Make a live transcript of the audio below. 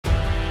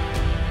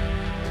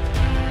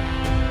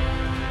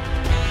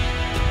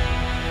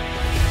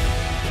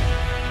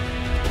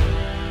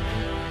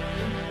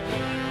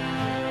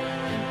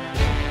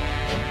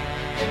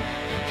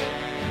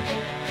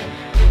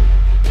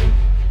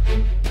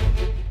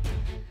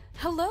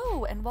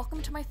and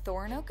welcome to my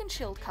Thorin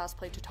Oakenshield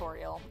cosplay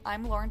tutorial.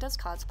 I'm Lauren Does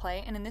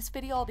Cosplay, and in this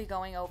video I'll be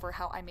going over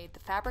how I made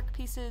the fabric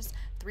pieces,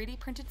 3D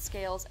printed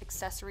scales,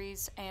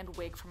 accessories, and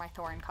wig for my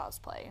Thorin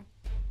cosplay.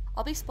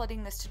 I'll be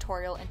splitting this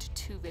tutorial into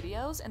 2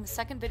 videos, and the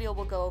second video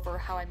will go over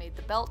how I made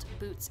the belt,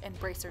 boots, and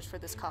bracers for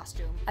this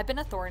costume. I've been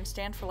a Thorin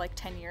stan for like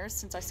 10 years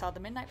since I saw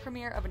the midnight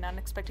premiere of An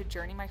Unexpected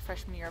Journey my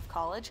freshman year of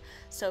college,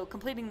 so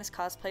completing this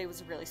cosplay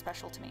was really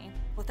special to me.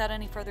 Without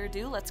any further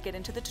ado, let's get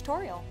into the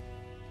tutorial.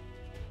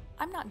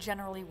 I'm not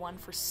generally one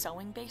for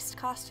sewing-based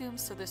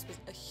costumes, so this was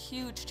a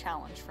huge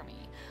challenge for me.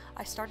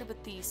 I started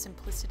with the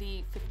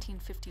Simplicity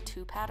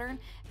 1552 pattern,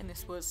 and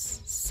this was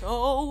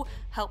so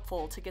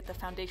helpful to get the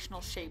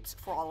foundational shapes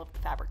for all of the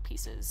fabric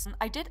pieces.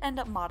 I did end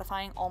up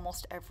modifying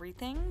almost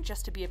everything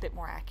just to be a bit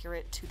more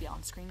accurate to the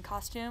on-screen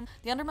costume.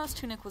 The undermost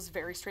tunic was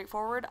very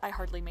straightforward. I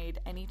hardly made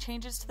any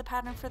changes to the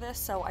pattern for this,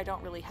 so I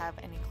don't really have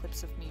any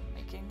clips of me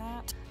making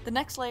that. The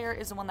next layer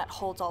is the one that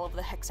holds all of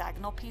the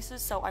hexagonal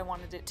pieces, so I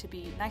wanted it to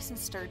be nice and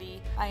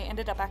sturdy. I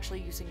ended up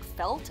actually using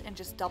felt and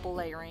just double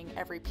layering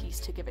every piece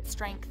to give it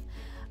strength.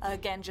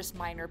 Again, just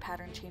minor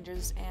pattern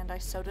changes, and I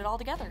sewed it all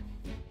together.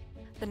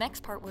 The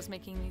next part was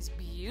making these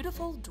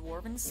beautiful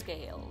dwarven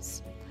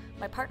scales.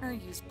 My partner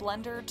used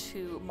Blender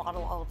to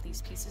model all of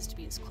these pieces to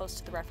be as close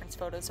to the reference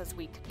photos as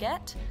we could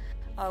get.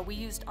 We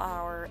used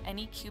our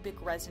Anycubic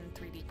resin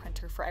 3D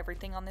printer for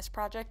everything on this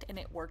project, and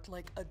it worked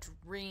like a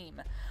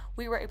dream.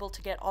 We were able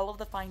to get all of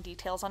the fine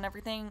details on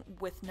everything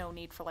with no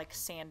need for like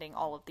sanding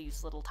all of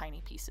these little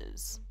tiny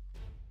pieces.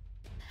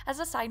 As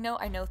a side note,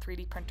 I know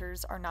 3D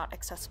printers are not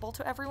accessible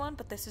to everyone,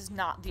 but this is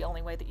not the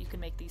only way that you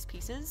can make these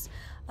pieces.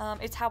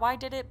 It's how I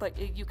did it, but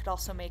you could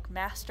also make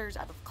masters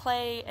out of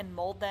clay and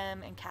mold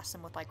them and cast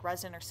them with like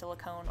resin or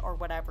silicone or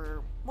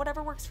whatever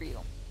works for you.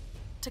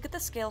 To get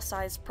the scale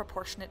size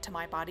proportionate to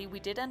my body,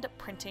 we did end up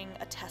printing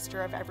a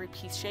tester of every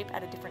piece shape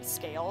at a different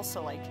scale,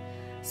 so like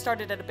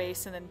started at a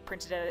base and then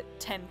printed it at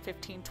 10,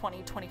 15,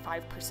 20,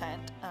 25%,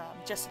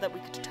 just so that we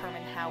could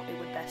determine how it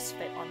would best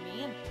fit on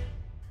me.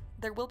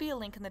 There will be a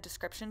link in the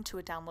description to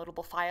a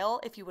downloadable file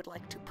if you would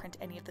like to print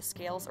any of the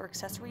scales or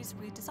accessories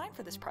we designed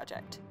for this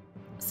project.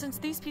 Since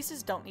these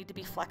pieces don't need to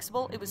be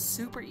flexible, it was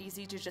super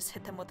easy to just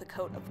hit them with a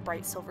coat of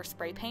bright silver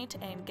spray paint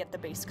and get the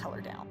base color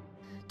down.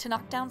 To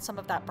knock down some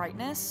of that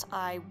brightness,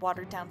 I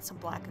watered down some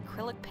black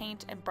acrylic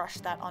paint and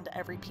brushed that onto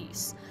every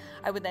piece.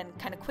 I would then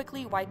kind of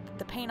quickly wipe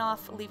the paint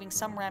off, leaving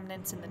some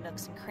remnants in the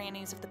nooks and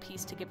crannies of the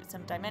piece to give it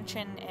some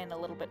dimension and a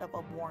little bit of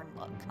a worn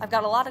look. I've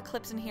got a lot of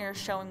clips in here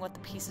showing what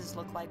the pieces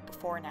look like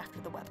before and after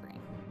the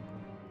weathering.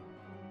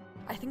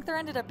 I think there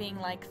ended up being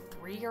like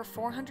 300 or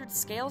 400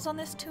 scales on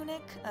this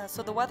tunic,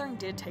 so the weathering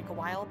did take a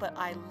while, but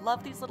I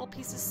love these little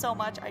pieces so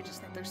much. I just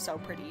think they're so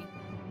pretty.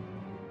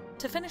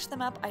 To finish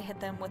them up, I hit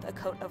them with a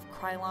coat of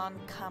Krylon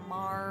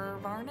Kamar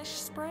varnish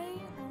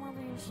spray, however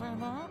you say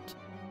that.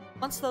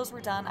 Once those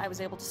were done, I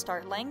was able to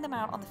start laying them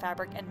out on the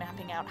fabric and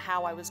mapping out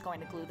how I was going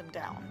to glue them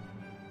down.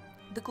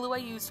 The glue I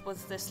used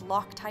was this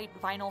Loctite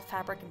vinyl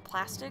fabric and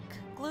plastic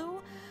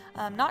glue.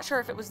 I'm not sure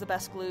if it was the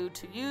best glue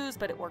to use,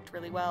 but it worked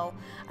really well.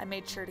 I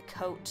made sure to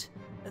coat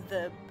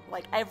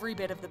every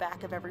bit of the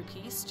back of every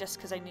piece just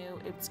because I knew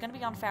it was going to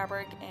be on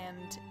fabric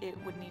and it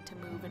would need to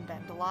move and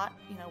bend a lot,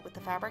 with the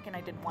fabric, and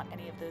I didn't want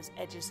any of those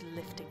edges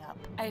lifting up.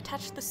 I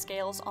attached the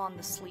scales on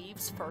the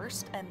sleeves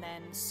first and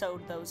then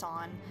sewed those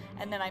on,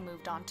 and then I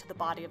moved on to the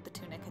body of the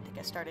tunic. I think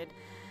I started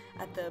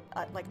at the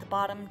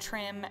bottom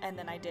trim, and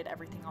then I did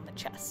everything on the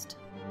chest.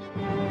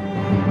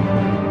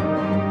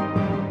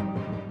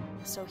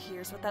 So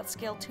here's what that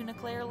scaled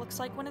tunic layer looks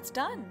like when it's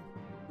done.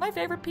 My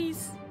favorite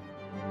piece!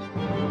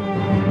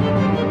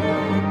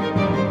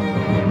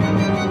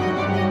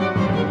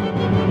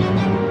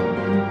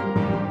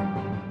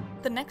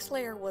 The next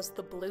layer was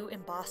the blue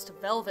embossed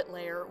velvet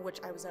layer, which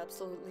I was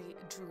absolutely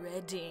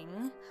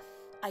dreading.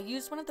 I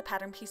used one of the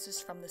pattern pieces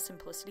from the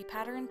Simplicity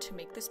pattern to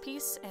make this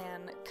piece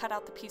and cut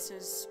out the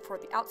pieces for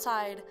the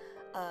outside,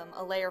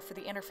 a layer for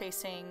the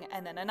interfacing,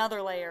 and then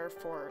another layer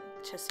for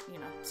just,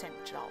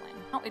 sandwich it all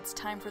in. Now it's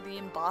time for the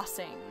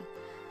embossing.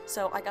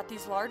 So I got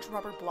these large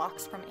rubber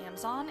blocks from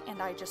Amazon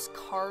and I just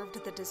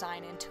carved the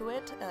design into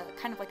it,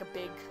 kind of like a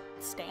big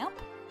stamp.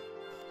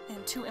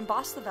 And to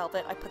emboss the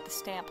velvet, I put the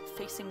stamp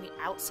facing the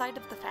outside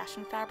of the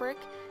fashion fabric.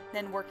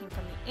 Then working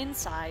from the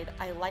inside,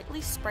 I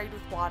lightly sprayed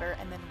with water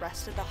and then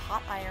rested the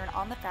hot iron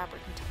on the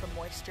fabric until the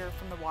moisture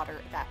from the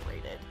water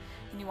evaporated.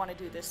 And you want to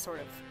do this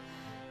sort of,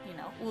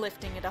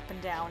 lifting it up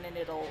and down, and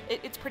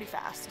it's pretty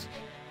fast.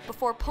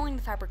 Before pulling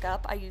the fabric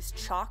up, I used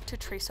chalk to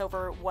trace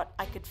over what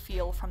I could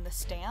feel from the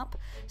stamp.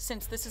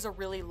 Since this is a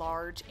really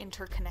large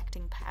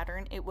interconnecting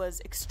pattern, it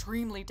was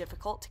extremely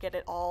difficult to get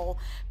it all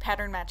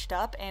pattern matched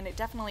up, and it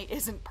definitely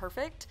isn't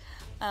perfect,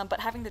 but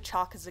having the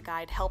chalk as a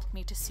guide helped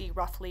me to see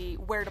roughly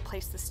where to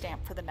place the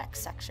stamp for the next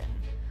section.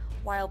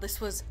 While this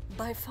was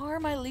by far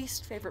my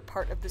least favorite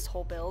part of this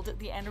whole build,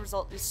 the end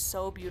result is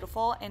so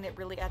beautiful and it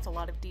really adds a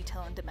lot of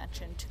detail and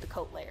dimension to the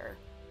coat layer.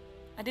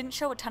 I didn't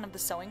show a ton of the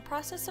sewing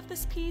process of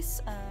this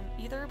piece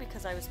either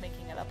because I was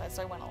making it up as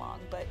I went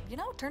along, but it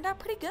turned out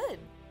pretty good.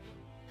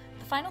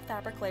 The final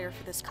fabric layer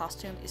for this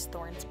costume is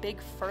Thorin's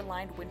big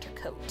fur-lined winter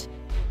coat.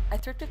 I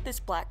thrifted this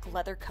black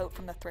leather coat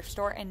from the thrift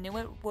store and knew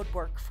it would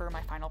work for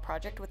my final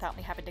project without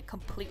me having to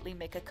completely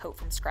make a coat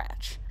from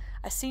scratch.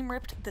 I seam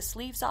ripped the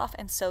sleeves off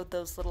and sewed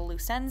those little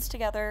loose ends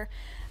together.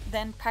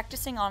 Then,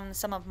 practicing on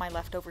some of my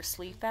leftover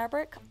sleeve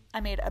fabric, I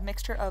made a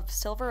mixture of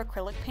silver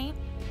acrylic paint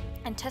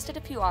and tested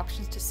a few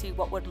options to see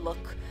what would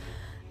look,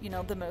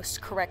 the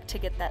most correct to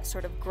get that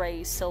sort of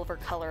gray silver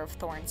color of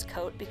Thorin's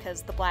coat,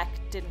 because the black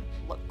didn't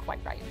look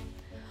quite right.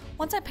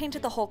 Once I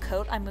painted the whole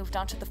coat, I moved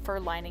on to the fur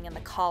lining and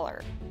the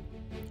collar.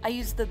 I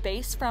used the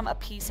base from a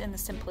piece in the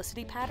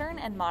Simplicity pattern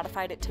and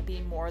modified it to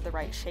be more the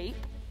right shape.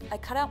 I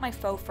cut out my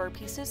faux fur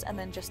pieces and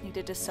then just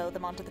needed to sew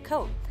them onto the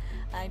coat.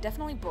 I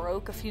definitely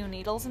broke a few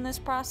needles in this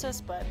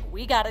process, but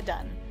we got it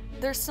done.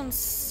 There's some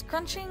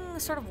scrunching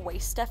sort of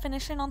waist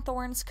definition on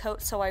Thorin's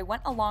coat, so I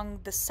went along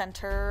the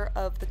center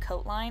of the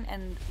coat line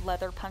and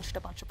leather punched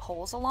a bunch of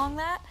holes along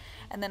that,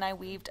 and then I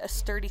weaved a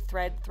sturdy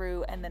thread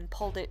through and then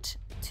pulled it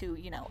to,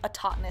 a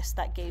tautness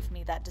that gave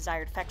me that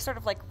desired effect, sort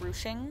of like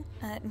ruching.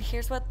 And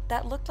here's what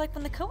that looked like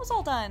when the coat was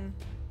all done.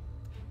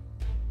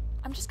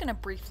 I'm just going to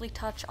briefly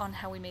touch on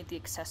how we made the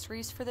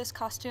accessories for this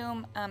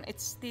costume.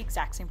 It's the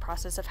exact same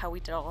process of how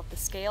we did all of the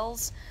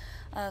scales.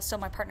 So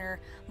my partner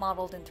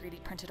modeled and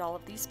 3D printed all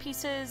of these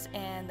pieces,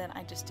 and then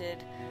I just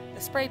did the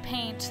spray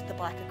paint, the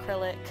black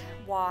acrylic,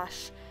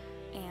 wash,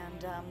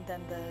 and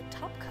then the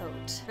top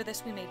coat. For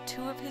this we made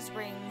 2 of his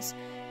rings,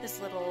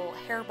 his little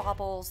hair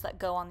baubles that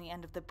go on the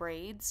end of the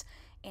braids,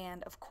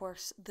 and of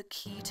course the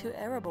key to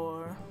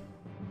Erebor.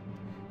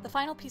 The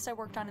final piece I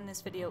worked on in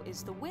this video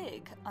is the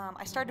wig.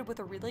 I started with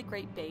a really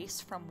great base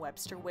from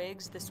Webster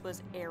Wigs. This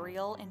was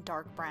Ariel in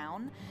dark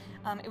brown.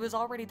 It was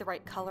already the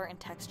right color and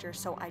texture,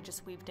 so I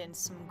just weaved in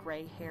some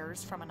gray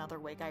hairs from another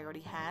wig I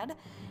already had.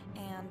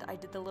 And I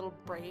did the little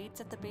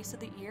braids at the base of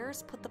the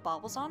ears, put the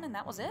baubles on, and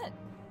that was it.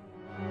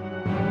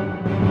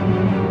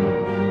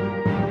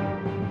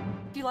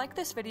 If you like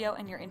this video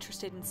and you're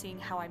interested in seeing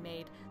how I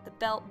made the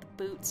belt, the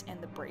boots, and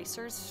the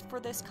bracers for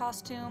this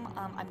costume,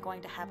 I'm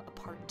going to have a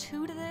part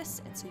 2 to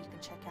this, and so you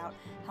can check out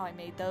how I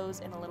made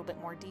those in a little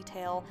bit more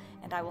detail,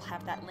 and I will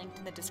have that linked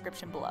in the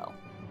description below.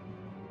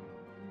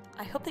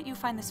 I hope that you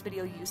find this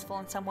video useful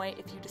in some way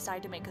if you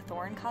decide to make a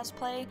Thorin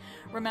cosplay.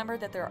 Remember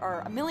that there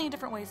are a million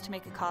different ways to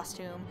make a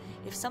costume.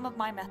 If some of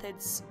my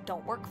methods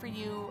don't work for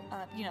you,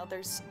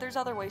 there's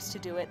other ways to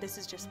do it. This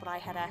is just what I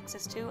had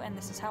access to, and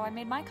this is how I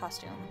made my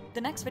costume. The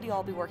next video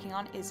I'll be working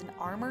on is an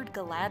armored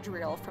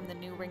Galadriel from the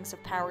new Rings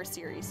of Power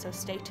series, so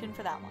stay tuned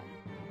for that one.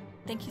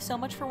 Thank you so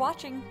much for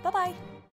watching. Bye-bye!